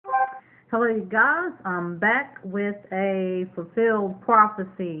Hello, you guys. I'm back with a fulfilled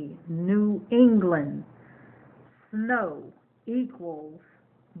prophecy. New England snow equals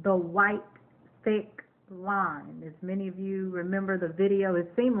the white thick line. As many of you remember the video,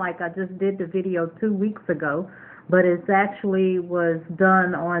 it seemed like I just did the video 2 weeks ago, but it actually was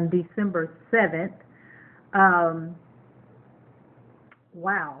done on December 7th.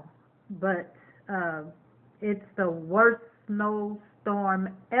 Wow. But it's the worst snowstorm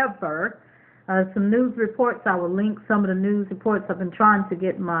ever. Some news reports, I will link some of the news reports. I've been trying to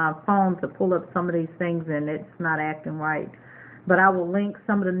get my phone to pull up some of these things and it's not acting right. But I will link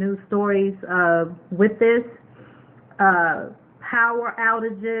some of the news stories with this. Power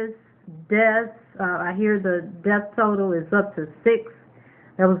outages, deaths. I hear the death total is up to 6.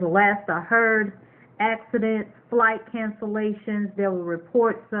 That was the last I heard. Accidents, flight cancellations. There were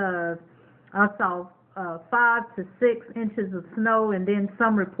reports of, I saw 5 to 6 inches of snow, and then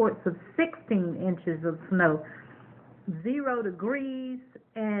some reports of 16 inches of snow. 0 degrees,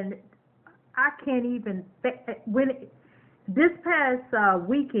 and I can't even. This past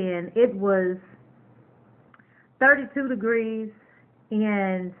weekend, it was 32 degrees,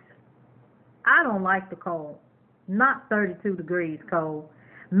 and I don't like the cold. Not 32 degrees cold.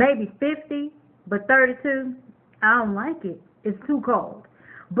 Maybe 50, but 32, I don't like it. It's too cold.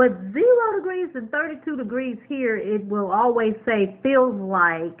 But 0 degrees and 32 degrees here, it will always say feels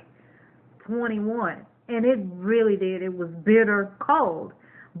like 21. And it really did. It was bitter cold.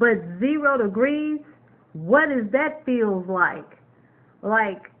 But 0 degrees, what does that feels like?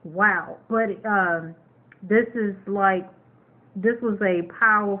 Like, wow. But this was a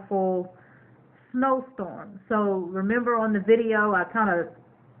powerful snowstorm. So remember on the video,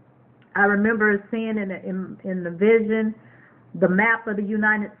 I remember seeing in the vision the map of the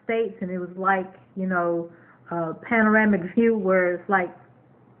United States, and it was like, a panoramic view where it's like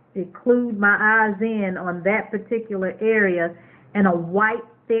it clued my eyes in on that particular area, and a white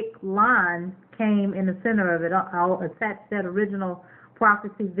thick line came in the center of it. I'll attach that original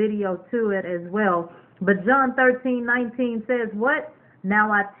prophecy video to it as well. But John 13:19 says, what? Now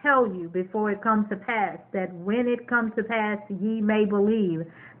I tell you before it comes to pass, that when it comes to pass ye may believe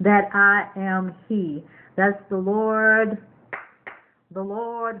that I am he. That's the Lord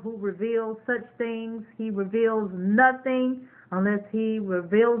who reveals such things. He reveals nothing unless he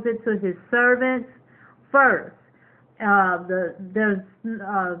reveals it to his servants first. There's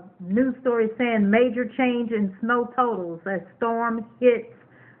news story saying major change in snow totals as storm hits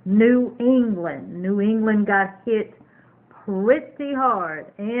New England. New England got hit pretty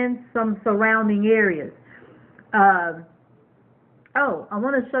hard, and some surrounding areas. I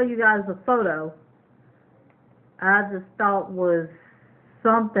want to show you guys a photo I just thought was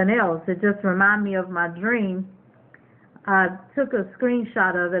something else. It just reminded me of my dream. I took a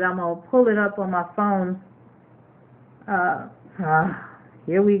screenshot of it. I'm going to pull it up on my phone.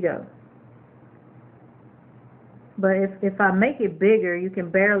 Here we go. But if I make it bigger, you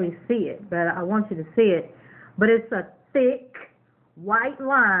can barely see it. But I want you to see it. But it's a thick white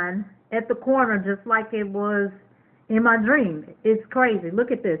line at the corner, just like it was in my dream. It's crazy.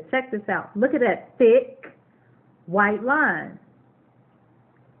 Look at this. Check this out. Look at that thick white line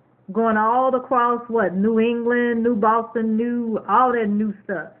going all across New England, New Boston, all that new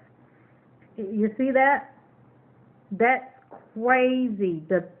stuff. You see that? That's crazy.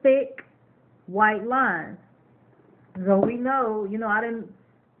 The thick white line. So we know, I didn't.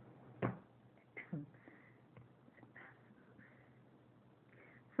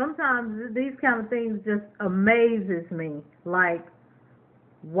 Sometimes these kind of things just amazes me. Like,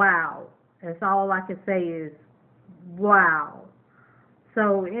 wow. That's all I can say is, wow.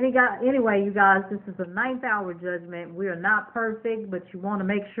 So anyway, you guys, this is a 9th hour judgment. We are not perfect, but you want to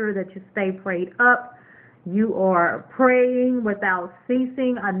make sure that you stay prayed up. You are praying without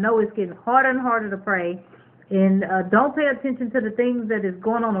ceasing. I know it's getting harder and harder to pray. And don't pay attention to the things that is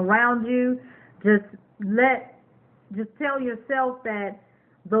going on around you. Just tell yourself that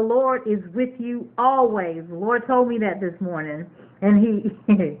the Lord is with you always. The Lord told me that this morning, and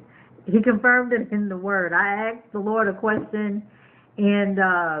He confirmed it in the Word. I asked the Lord a question, and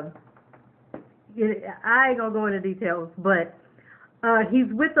I ain't gonna go into details, but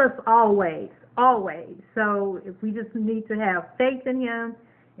He's with us always. So if we just need to have faith in Him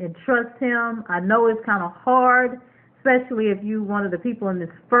and trust Him. I know it's kind of hard, especially if you one of the people in this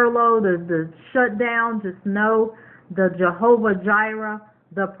furlough, the shutdown. Just know the Jehovah Jireh,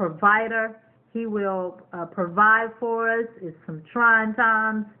 the provider, He will provide for us. It's some trying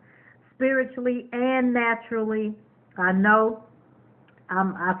times, spiritually and naturally. I know.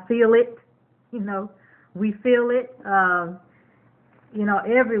 I feel it. We feel it.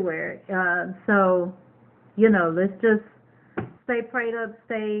 everywhere. So, let's just stay prayed up,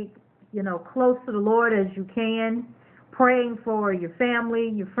 stay, close to the Lord as you can, praying for your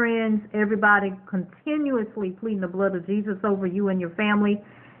family, your friends, everybody, continuously pleading the blood of Jesus over you and your family,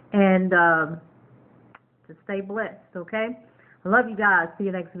 and to stay blessed, okay? I love you guys. See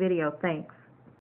you next video. Thanks.